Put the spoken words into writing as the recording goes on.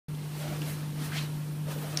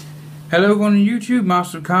Hello everyone on YouTube,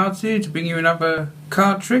 Master of Cards here to bring you another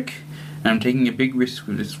card trick, and I'm taking a big risk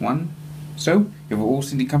with this one. So, if we're all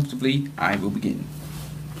sitting comfortably, I will begin.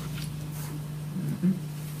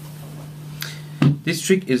 This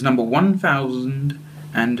trick is number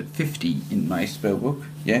 1050 in my spellbook.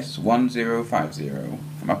 Yes, 1050.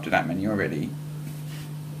 I'm up to that many already.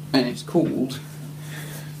 And it's called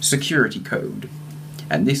Security Code.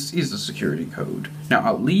 And this is the security code. Now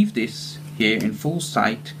I'll leave this here in full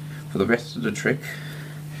sight for the rest of the trick,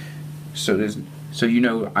 so you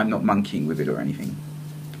know I'm not monkeying with it or anything.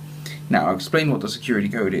 Now I'll explain what the security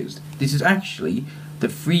code is. This is actually the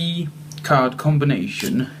free card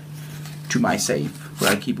combination to my safe,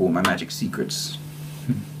 where I keep all my magic secrets.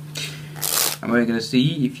 And we're going to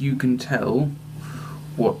see if you can tell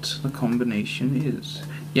what the combination is.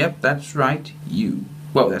 Yep, that's right, you.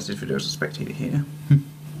 Well, that's it for there's a spectator here.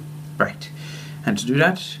 Right, and to do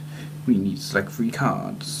that, we need to select 3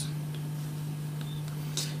 cards.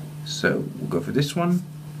 So, we'll go for this one.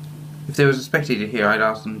 If there was a spectator here, I'd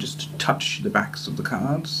ask them just to touch the backs of the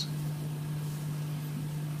cards.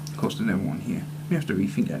 Of course, there's never one here. We have to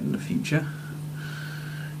rethink that in the future.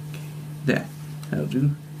 Okay. There, that'll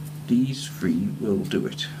do. These 3 will do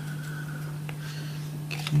it.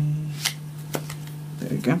 Okay, there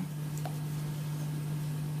we go.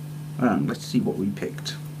 Let's see what we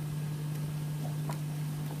picked.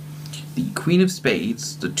 The Queen of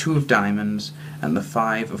Spades, the 2 of Diamonds, and the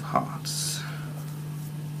 5 of Hearts.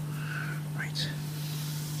 Right.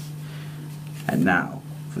 And now,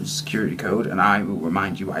 for the security code, and I will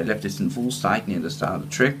remind you I left this in full sight near the start of the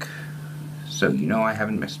trick, so you know I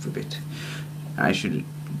haven't messed with it. I should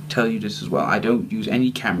tell you this as well, I don't use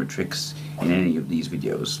any camera tricks in any of these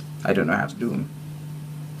videos. I don't know how to do them.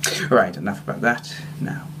 Alright, enough about that.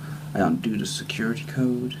 Now, I undo the security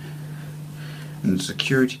code. And the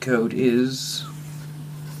security code is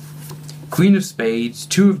Queen of Spades,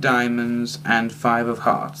 2 of Diamonds, and 5 of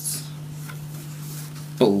Hearts.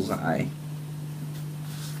 Bullseye.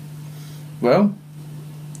 Well,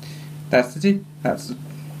 that's it. That's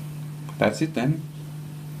it then.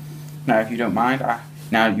 Now, if you don't mind,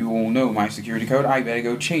 now you all know my security code, I better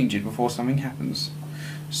go change it before something happens.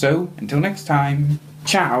 So, until next time,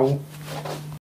 ciao!